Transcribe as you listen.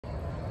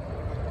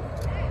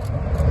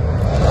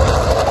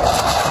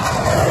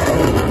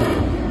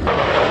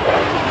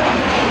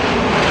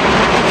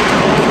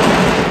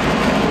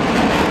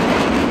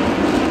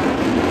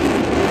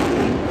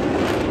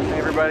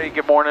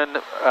Good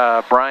morning,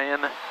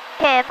 Brian.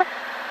 Kim.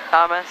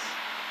 Thomas.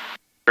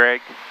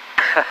 Greg.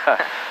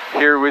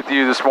 Here with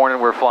you this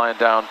morning. We're flying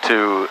down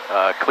to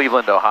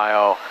Cleveland,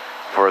 Ohio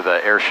for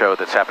the air show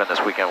that's happening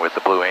this weekend with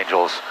the Blue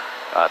Angels.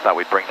 Thought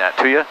we'd bring that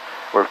to you.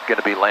 We're going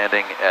to be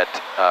landing at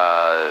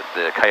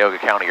the Cuyahoga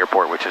County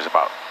Airport, which is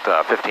about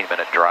a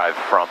 15-minute drive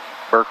from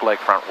Burke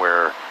Lakefront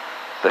where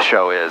the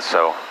show is.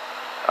 So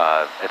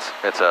it's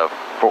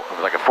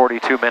like a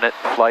 42-minute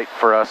flight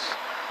for us,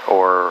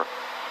 or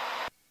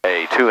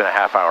a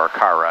 2.5-hour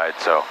car ride.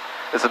 So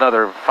it's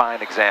another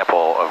fine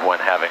example of when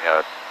having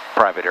a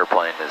private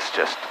airplane is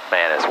just,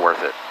 man, it's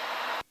worth it.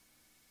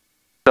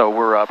 So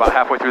we're about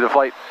halfway through the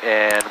flight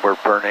and we're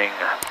burning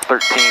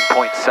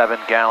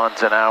 13.7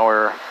 gallons an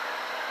hour,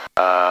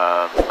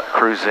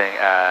 cruising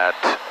at,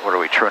 what are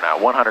we true now,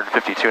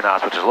 152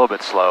 knots, which is a little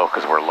bit slow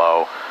because we're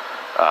low.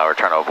 We're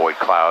trying to avoid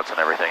clouds and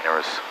everything. There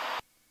was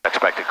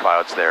expected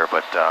clouds there,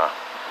 but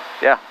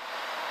yeah,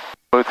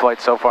 smooth flight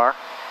so far.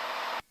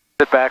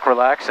 Sit back,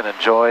 relax, and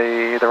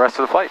enjoy the rest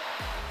of the flight.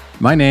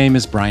 My name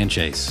is Brian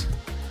Chase.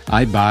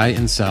 I buy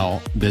and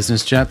sell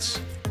business jets,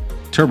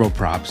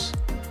 turboprops,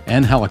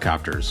 and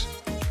helicopters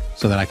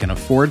so that I can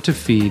afford to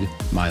feed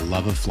my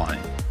love of flying.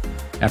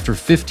 After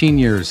 15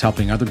 years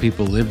helping other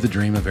people live the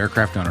dream of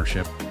aircraft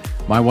ownership,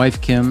 my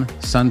wife Kim,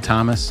 son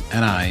Thomas,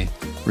 and I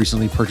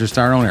recently purchased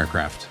our own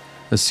aircraft,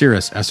 a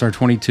Cirrus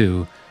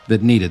SR-22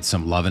 that needed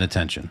some love and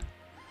attention.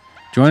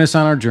 Join us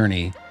on our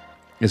journey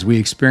as we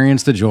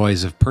experience the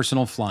joys of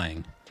personal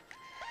flying,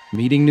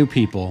 meeting new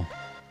people,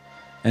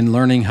 and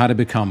learning how to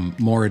become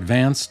more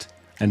advanced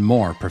and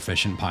more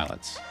proficient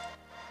pilots.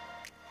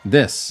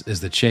 This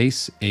is the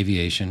Chase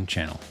Aviation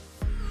Channel.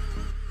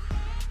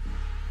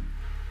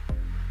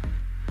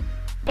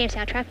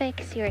 Jamestown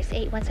traffic, Cirrus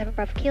 817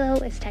 Bravo Kilo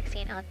is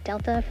taxiing on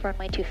Delta for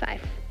runway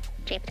 25,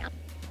 Jamestown.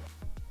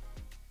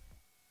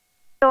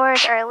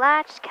 Doors are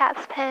latched,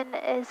 caps pin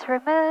is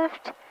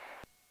removed.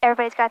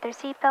 Everybody's got their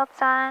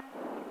seatbelts on.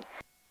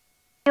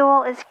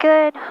 Fuel is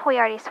good. We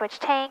already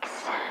switched tanks.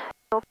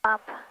 Fuel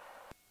pump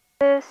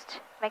boost.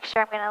 Make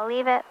sure I'm going to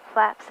leave it.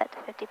 Flap set to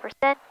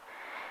 50%.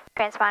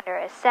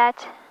 Transponder is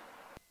set.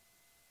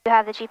 You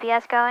have the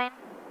GPS going?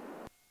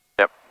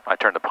 Yep, I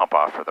turned the pump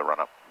off for the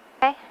run-up.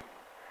 Okay.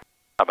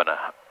 I'm going to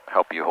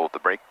help you hold the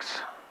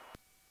brakes.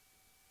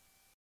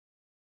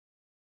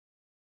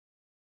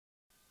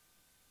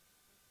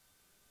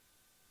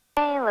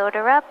 Okay, load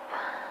her up.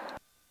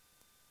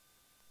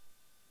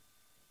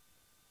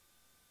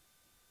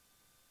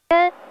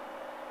 Good.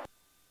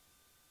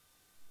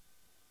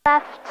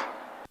 Left.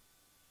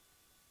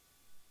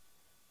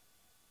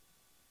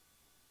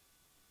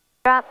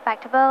 Drop,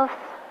 back to both.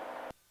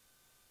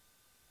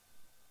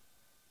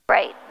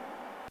 Right.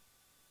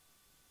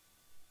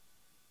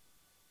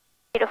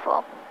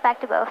 Beautiful. Back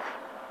to both.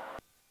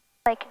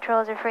 Flight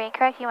controls are free and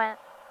correct. You went.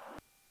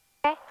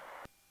 Okay.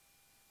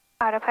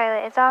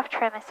 Autopilot is off.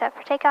 Trim is set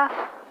for takeoff.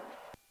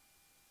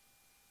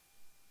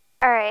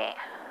 Alright.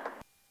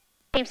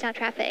 Jamestown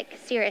traffic,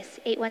 Cirrus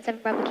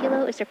 817 Bravo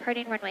Kilo is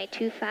departing runway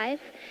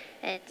 25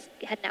 and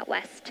heading out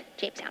west,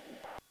 Jamestown.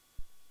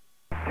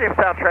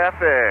 Jamestown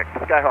traffic,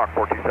 Skyhawk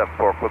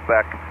 4274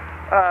 Quebec,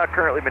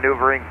 currently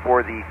maneuvering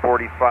for the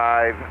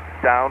 45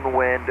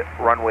 downwind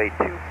runway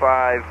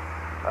 25,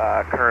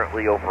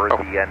 currently over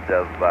the end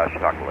of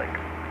Chautauqua Lake.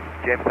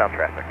 Jamestown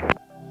traffic.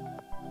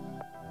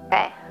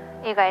 Okay,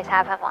 you guys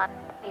have him on.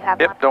 You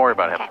have him on? Yep, don't worry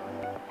about him. Okay.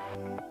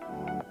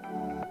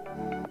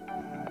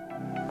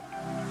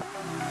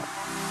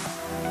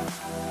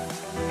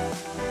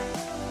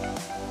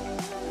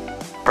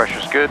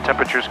 Pressure's good,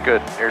 temperature's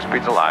good,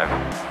 airspeed's alive.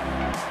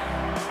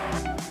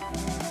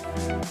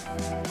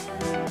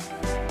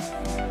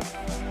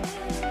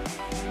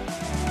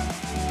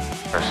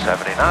 There's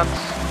 70 knots.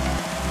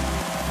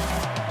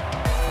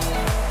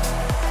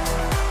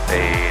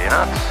 80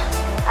 knots.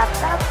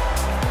 Up.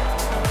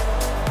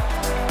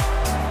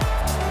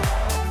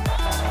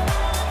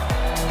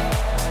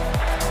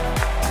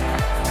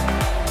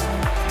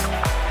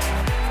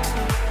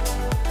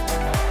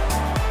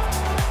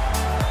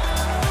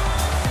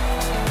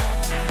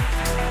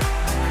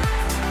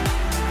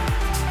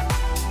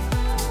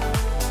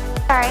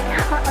 Sorry, I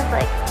was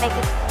like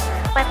making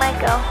my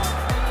mic go.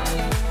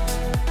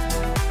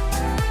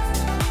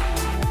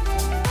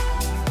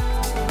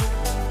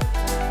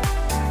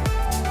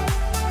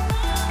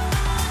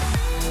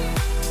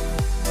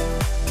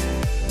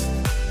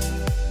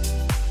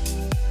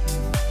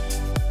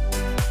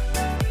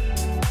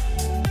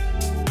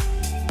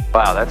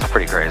 Wow, that's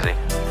pretty crazy.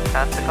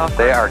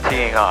 They are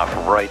teeing off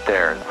right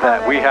there.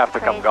 That we have to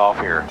come golf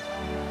here.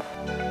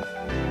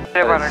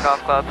 They run our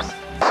golf clubs.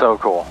 So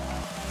cool.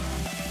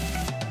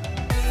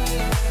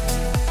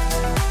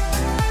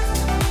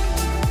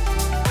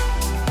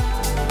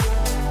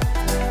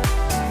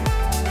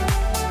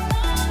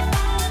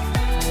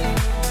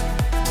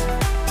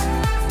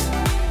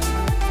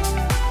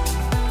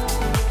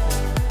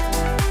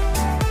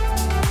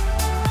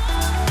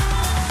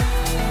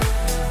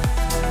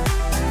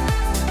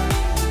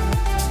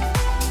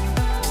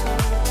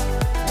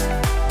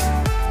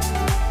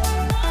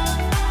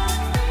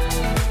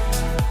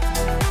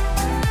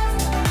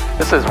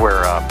 This is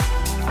where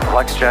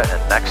FlexJet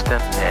and Nexton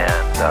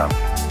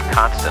and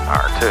Constant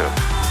are too.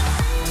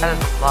 That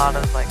is a lot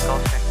of like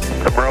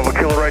Gulfstream. The Bravo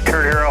Kilo right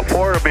turn here, Alpha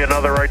 4. It'll be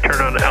another right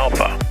turn on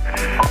Alpha.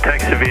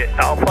 Taxi via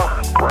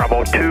Alpha,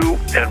 Bravo 2,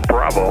 and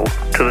Bravo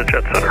to the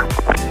Jet Center.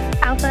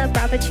 Alpha,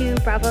 Bravo 2,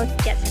 Bravo,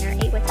 Jet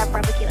Center 8, what's up,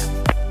 Bravo Kilo?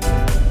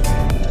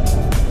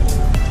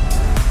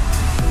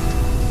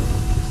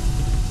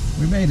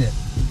 We made it.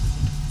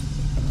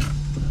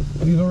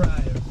 We've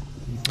arrived.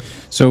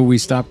 So we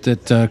stopped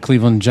at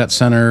Cleveland Jet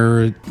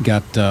Center,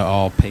 got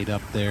all paid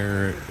up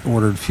there,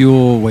 ordered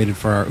fuel, waited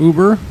for our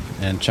Uber,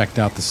 and checked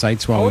out the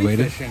sites while we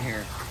waited. Fish in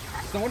here.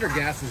 No wonder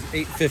gas is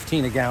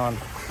 $8.15 a gallon.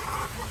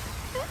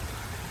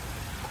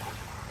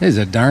 It is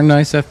a darn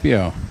nice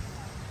FBO.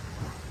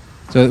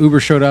 So the Uber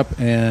showed up,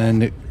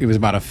 and it was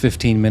about a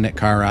 15-minute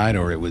car ride,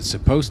 or it was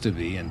supposed to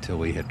be, until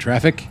we hit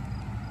traffic.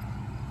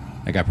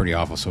 That got pretty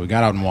awful. So we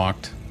got out and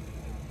walked.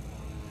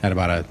 Had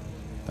about a,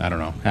 I don't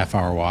know,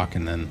 half-hour walk,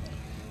 and then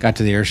got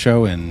to the air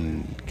show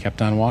and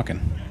kept on walking.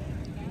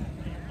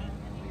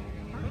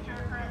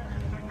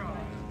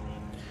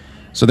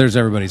 So there's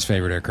everybody's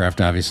favorite aircraft,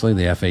 obviously,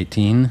 the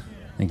F-18. I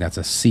think that's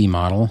a C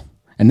model.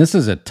 And this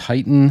is a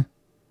Titan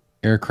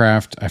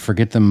aircraft. I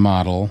forget the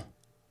model,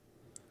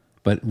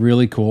 but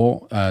really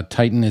cool.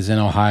 Titan is in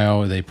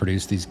Ohio. They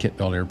produce these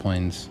kit-built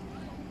airplanes.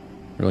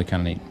 Really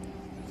kind of neat.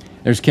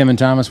 There's Kim and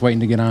Thomas waiting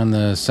to get on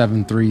the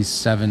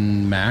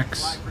 737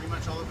 MAX.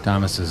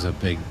 Thomas is a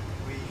big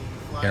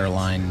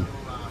airline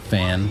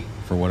fan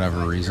for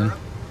whatever reason.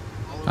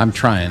 I'm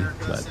trying,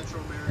 but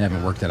I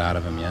haven't worked it out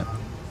of him yet.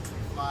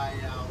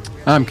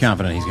 I'm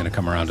confident he's going to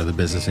come around to the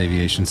business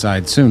aviation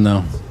side soon,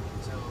 though.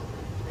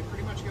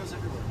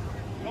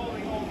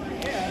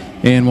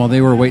 And while they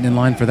were waiting in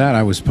line for that,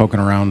 I was poking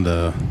around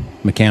the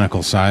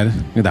mechanical side.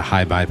 Look at the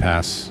high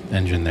bypass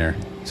engine there.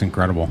 It's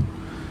incredible.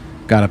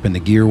 Got up in the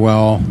gear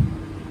well.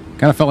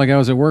 Kind of felt like I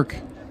was at work.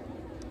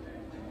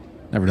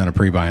 Never done a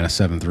pre-buy in a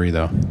 7.3,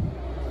 though.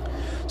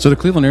 So the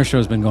Cleveland Airshow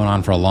has been going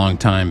on for a long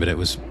time, but it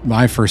was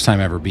my first time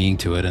ever being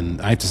to it. And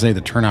I have to say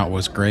the turnout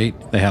was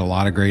great. They had a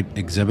lot of great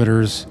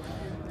exhibitors.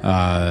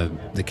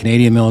 The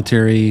Canadian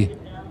military,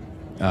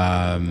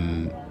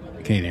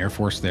 Canadian Air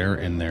Force there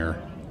in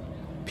their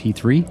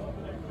P3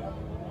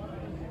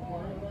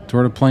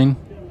 sort of plane.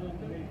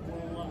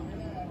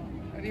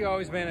 How do you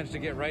always manage to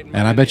get right in?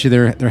 And I bet you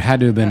there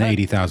had to have been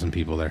 80,000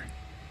 people there.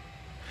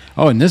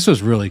 Oh, and this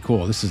was really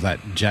cool. This is that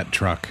jet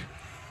truck.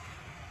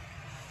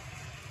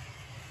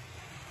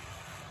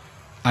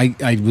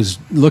 I was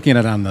looking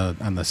at it on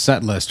the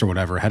set list or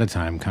whatever ahead of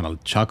time, kind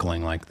of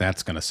chuckling like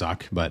that's gonna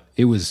suck, but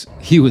he was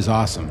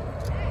awesome.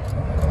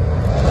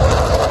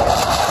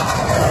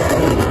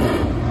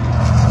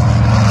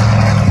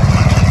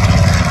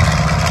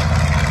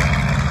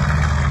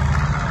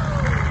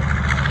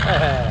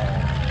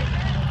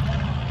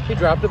 He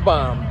dropped a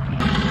bomb.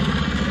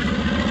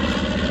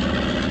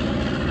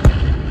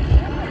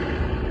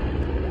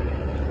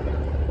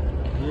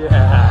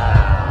 Yeah.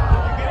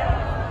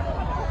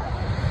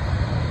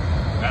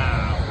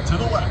 To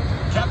the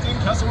left, Captain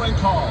Castlewain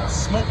calls.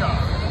 Smoke on.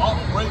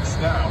 Off brakes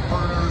now.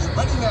 Burners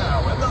ready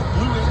now. And the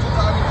Blue Angel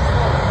diving is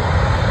forward.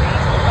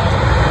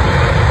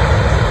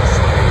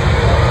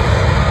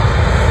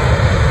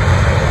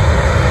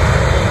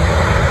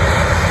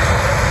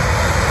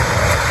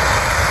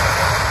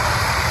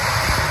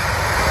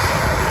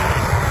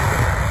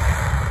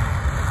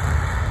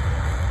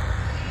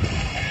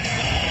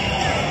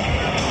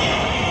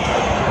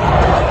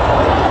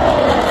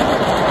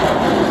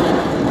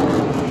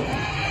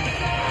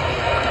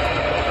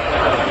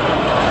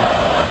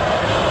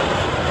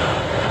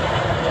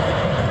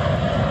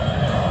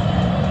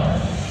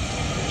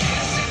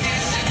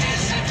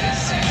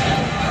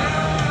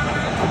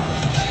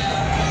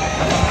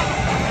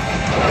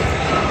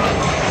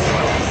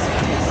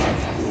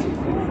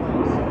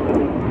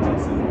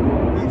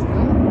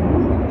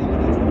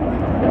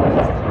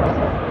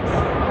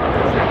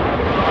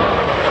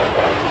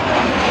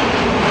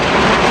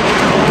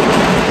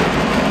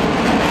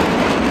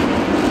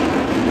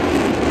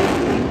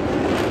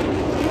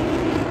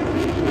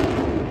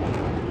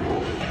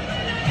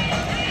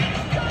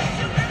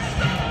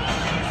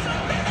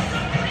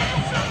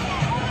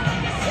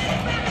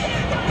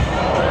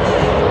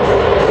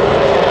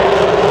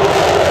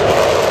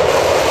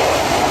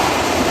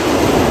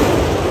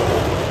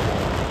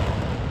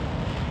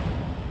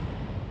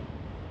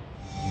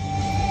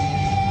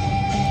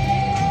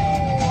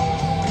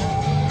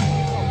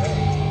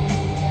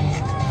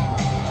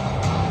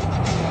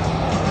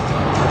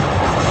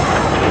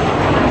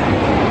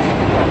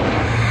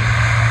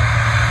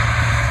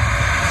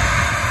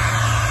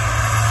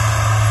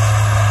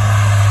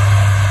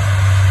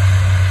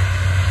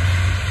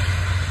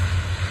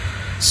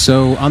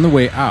 So on the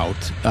way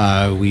out,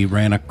 we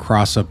ran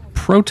across a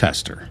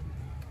protester.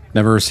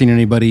 Never seen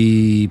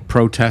anybody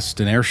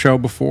protest an air show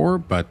before,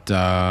 but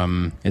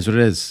is what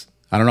it is.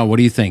 I don't know. What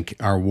do you think?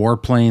 Are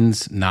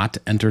warplanes not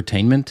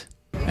entertainment?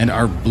 And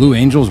are Blue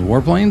Angels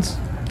warplanes?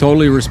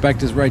 Totally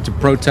respect his right to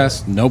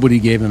protest. Nobody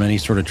gave him any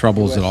sort of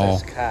troubles at all.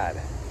 COD.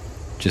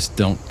 just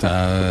don't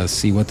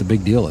see what the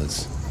big deal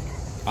is.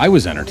 I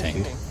was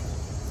entertained.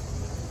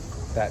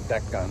 That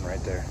deck gun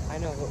right there. I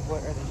know, but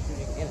what are they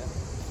shooting in it?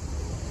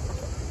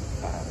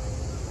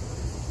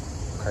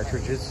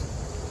 Cartridges,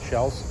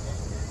 shells,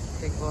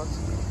 Big bullets?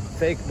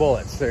 fake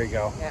bullets. There you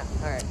go. Yeah,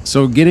 alright.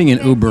 So getting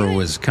an Uber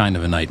was kind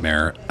of a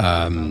nightmare.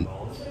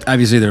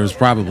 Obviously, there was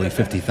probably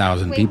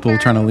 50,000 people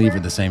trying to leave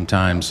at the same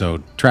time,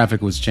 so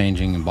traffic was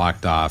changing and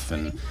blocked off.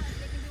 And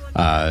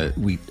I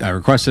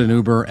requested an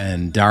Uber,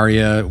 and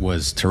Daria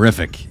was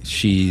terrific.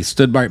 She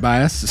stood right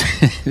by us.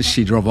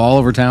 She drove all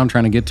over town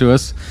trying to get to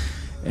us,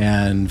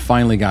 and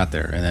finally got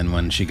there. And then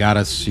when she got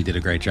us, she did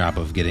a great job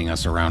of getting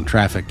us around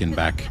traffic and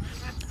back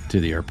to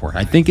the airport.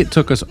 I think it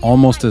took us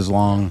almost as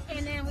long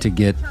to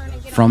get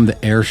from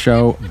the air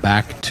show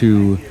back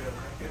to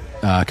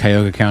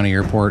Cuyahoga County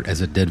Airport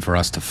as it did for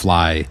us to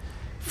fly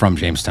from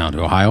Jamestown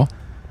to Ohio.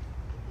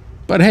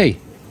 But hey,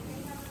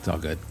 it's all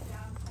good.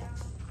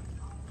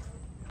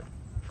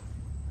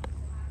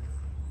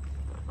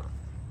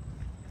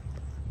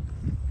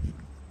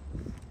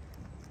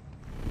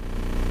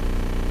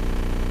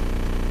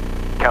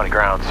 County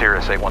ground,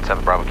 Cirrus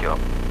 817 Bravo Kilo.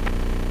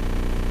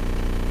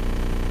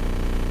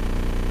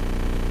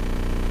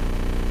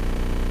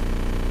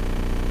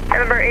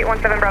 November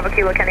 817 Bravo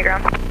Kilo, County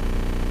ground.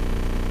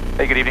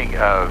 Hey, good evening.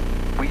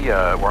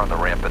 We're on the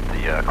ramp at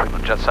the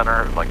Cleveland Jet Center.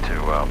 I'd like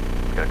to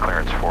get a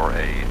clearance for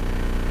a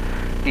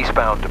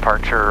eastbound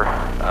departure,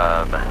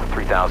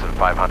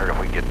 3,500. If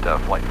we get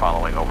flight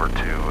following over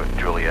to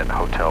Juliet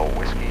Hotel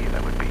Whiskey,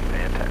 that would be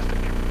fantastic.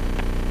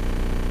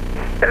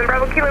 7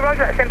 Bravo Kilo, roger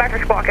that. Stand by for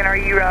squawking. Are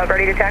you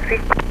ready to taxi?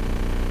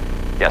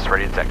 Yes,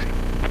 ready to taxi.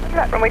 Roger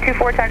that. Runway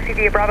 24, taxi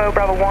via Bravo,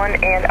 Bravo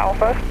 1, and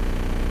Alpha.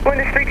 Wind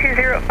is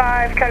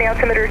 3205, county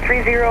altimeter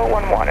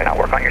 3011, and I'll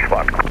work on your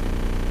squawk.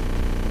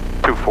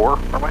 24,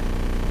 runway?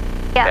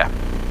 Yeah.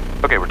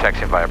 Okay, we're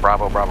taxiing via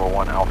Bravo, Bravo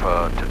 1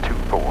 Alpha to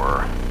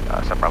 24,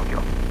 7 Bravo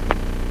Kilo.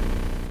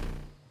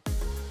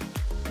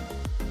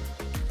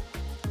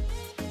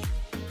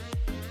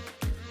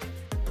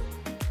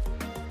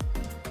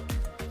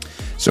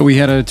 So we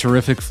had a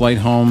terrific flight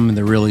home.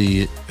 It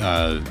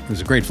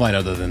was a great flight,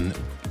 other than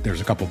there's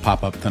a couple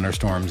pop-up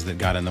thunderstorms that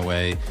got in the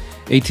way.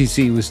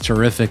 ATC was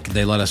terrific.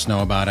 They let us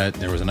know about it.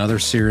 There was another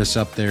Cirrus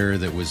up there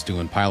that was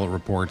doing pilot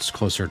reports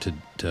closer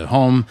to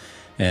home.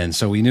 And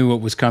so we knew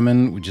what was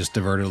coming. We just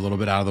diverted a little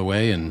bit out of the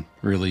way, and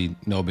really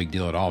no big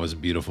deal at all. It was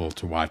beautiful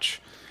to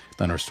watch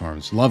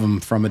thunderstorms. Love them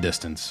from a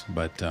distance,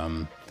 but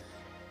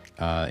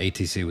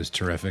ATC was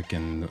terrific,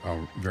 and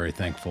very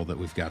thankful that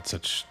we've got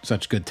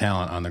such good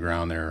talent on the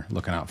ground there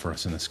looking out for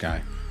us in the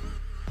sky.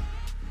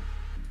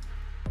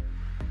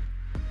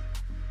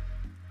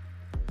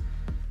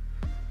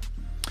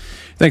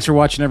 Thanks for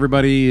watching,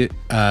 everybody.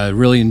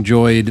 Really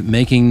enjoyed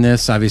making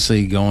this.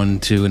 Obviously,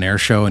 going to an air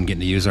show and getting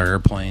to use our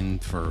airplane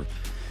for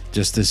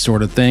just this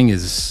sort of thing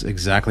is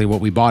exactly what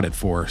we bought it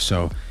for.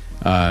 So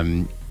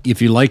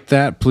if you like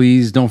that,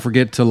 please don't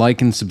forget to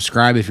like and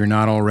subscribe if you're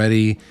not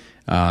already.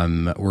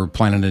 We're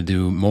planning to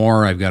do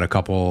more. I've got a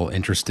couple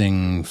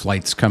interesting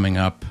flights coming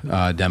up,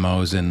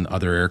 demos and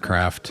other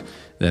aircraft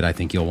that I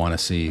think you'll want to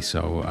see.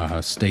 So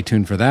stay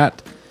tuned for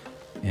that,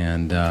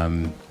 and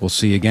we'll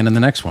see you again in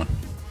the next one.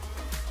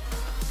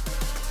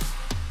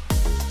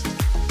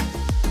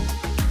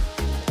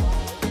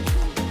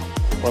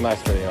 Well,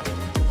 nice video.